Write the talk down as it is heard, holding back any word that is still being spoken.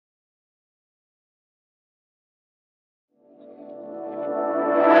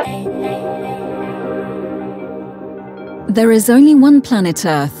There is only one planet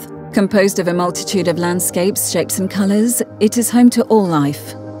Earth. Composed of a multitude of landscapes, shapes and colours, it is home to all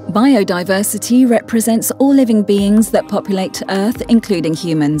life. Biodiversity represents all living beings that populate Earth, including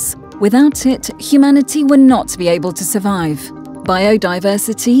humans. Without it, humanity would not be able to survive.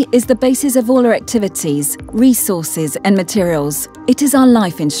 Biodiversity is the basis of all our activities, resources and materials. It is our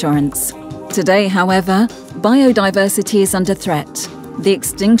life insurance. Today, however, biodiversity is under threat. The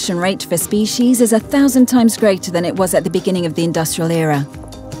extinction rate for species is 1,000 times greater than it was at the beginning of the industrial era.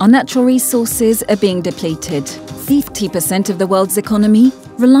 Our natural resources are being depleted. 50% of the world's economy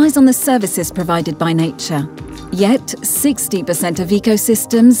relies on the services provided by nature. Yet, 60% of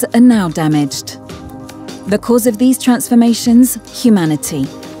ecosystems are now damaged. The cause of these transformations? Humanity.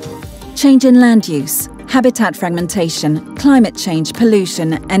 Change in land use, habitat fragmentation, climate change,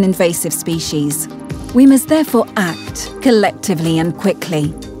 pollution, and invasive species. We must therefore act collectively and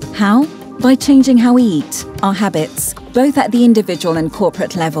quickly. How? By changing how we eat, our habits, both at the individual and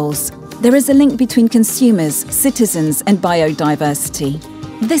corporate levels. There is a link between consumers, citizens, and biodiversity.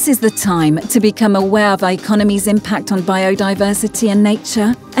 This is the time to become aware of our economy's impact on biodiversity and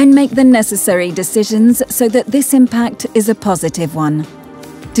nature and make the necessary decisions so that this impact is a positive one.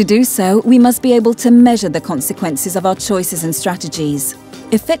 To do so, we must be able to measure the consequences of our choices and strategies.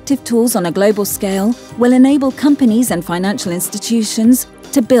 Effective tools on a global scale will enable companies and financial institutions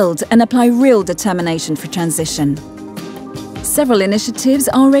to build and apply real determination for transition. Several initiatives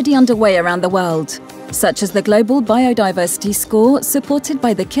are already underway around the world, such as the Global Biodiversity Score supported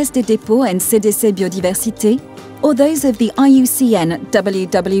by the Caisse des Dépôts and CDC Biodiversité, or those of the UICN,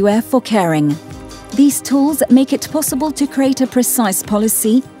 WWF or Kering. These tools make it possible to create a precise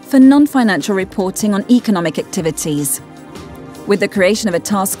policy for non-financial reporting on economic activities. With the creation of a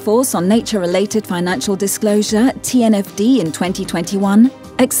task force on nature-related financial disclosure, TNFD, in 2021,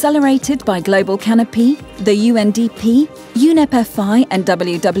 accelerated by Global Canopy, the UNDP, UNEP and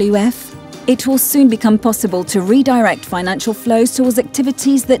WWF, it will soon become possible to redirect financial flows towards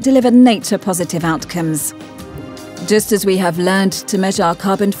activities that deliver nature-positive outcomes. Just as we have learned to measure our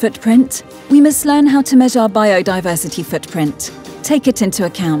carbon footprint, we must learn how to measure our biodiversity footprint, take it into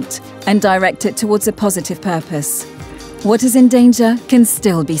account, and direct it towards a positive purpose. What is in danger can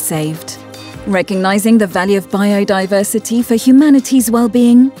still be saved. Recognizing the value of biodiversity for humanity's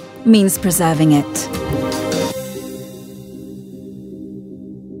well-being means preserving it.